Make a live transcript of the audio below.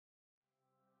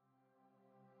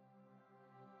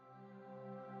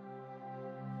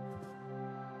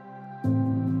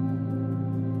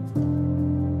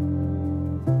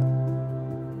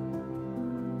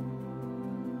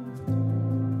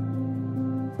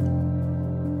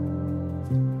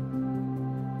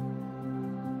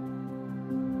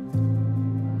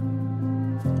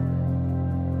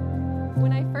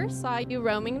first saw you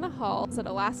roaming the halls at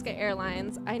Alaska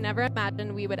Airlines, I never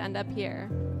imagined we would end up here.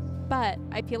 But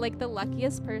I feel like the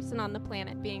luckiest person on the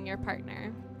planet being your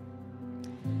partner.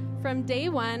 From day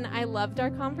one, I loved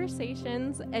our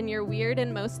conversations and your weird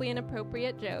and mostly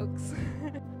inappropriate jokes.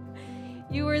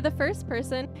 You were the first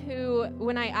person who,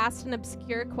 when I asked an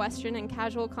obscure question in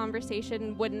casual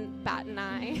conversation, wouldn't bat an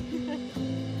eye.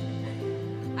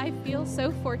 I feel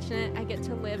so fortunate I get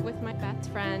to live with my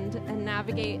best friend and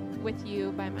navigate with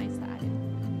you by my side.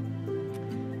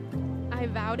 I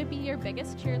vow to be your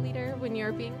biggest cheerleader when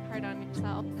you're being hard on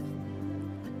yourself.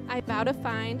 I vow to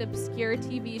find obscure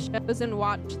TV shows and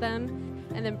watch them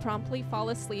and then promptly fall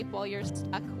asleep while you're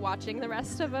stuck watching the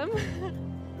rest of them.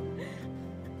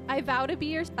 I vow to be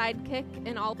your sidekick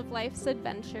in all of life's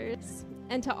adventures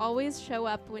and to always show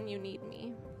up when you need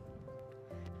me.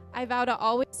 I vow to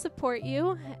always support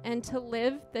you and to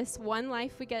live this one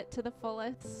life we get to the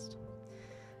fullest.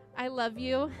 I love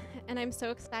you, and I'm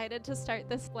so excited to start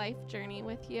this life journey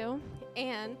with you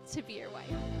and to be your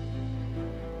wife.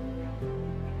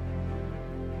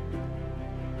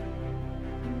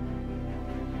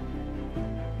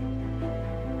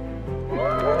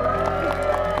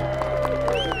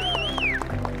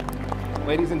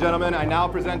 Ladies and gentlemen, I now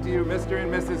present to you Mr. and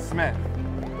Mrs. Smith.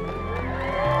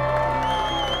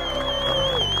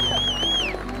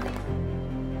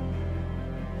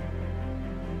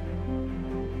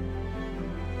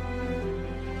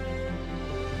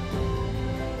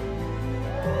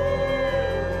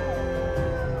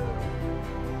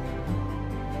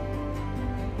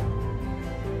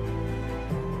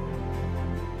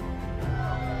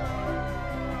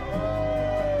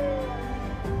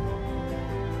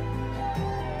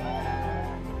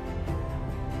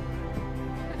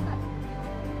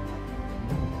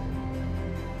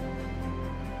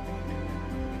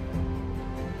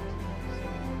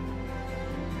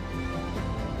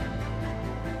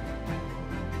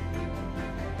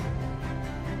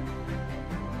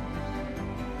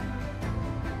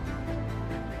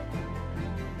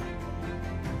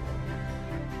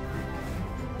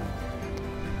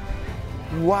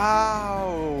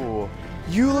 Wow!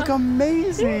 You look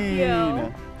amazing!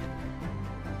 Thank you.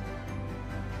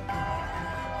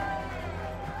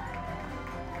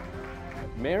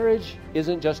 Marriage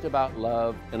isn't just about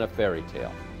love and a fairy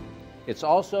tale. It's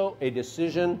also a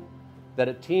decision that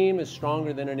a team is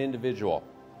stronger than an individual.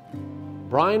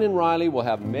 Bryan and Riley will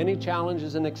have many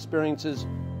challenges and experiences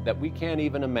that we can't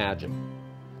even imagine.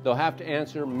 They'll have to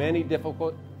answer many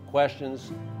difficult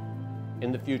questions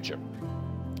in the future,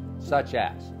 such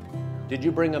as, did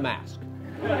you bring a mask?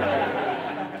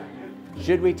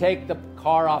 Should we take the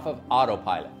car off of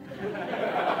autopilot?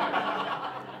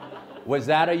 Was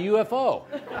that a UFO?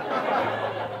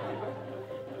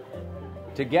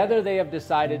 Together they have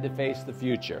decided to face the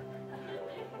future.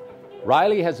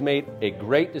 Riley has made a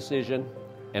great decision,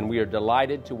 and we are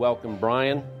delighted to welcome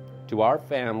Bryan to our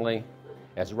family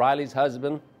as Riley's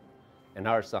husband and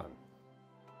our son.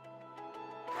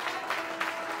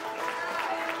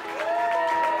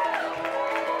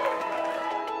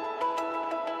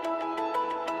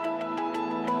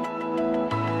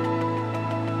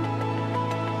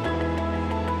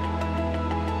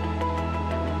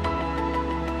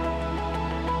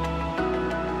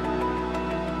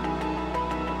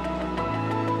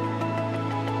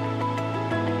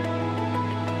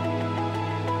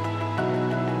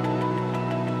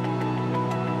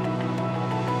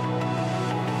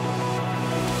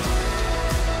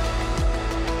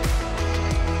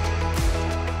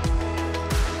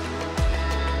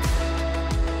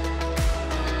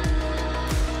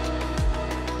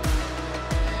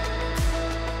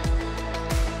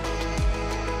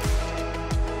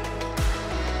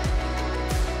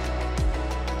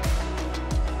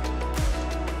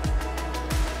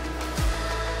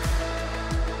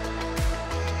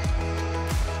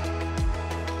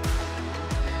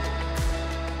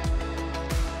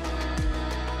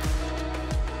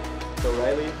 So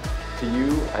Riley, to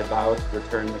you, I vow to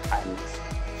return the kindness.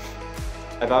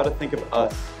 I vow to think of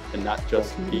us and not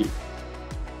just me.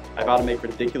 I vow to make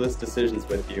ridiculous decisions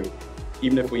with you,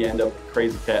 even if we end up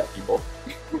crazy cat people.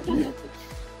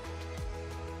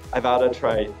 I vow to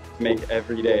try to make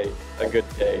every day a good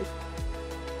day.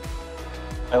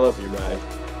 I love you,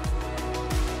 Riley.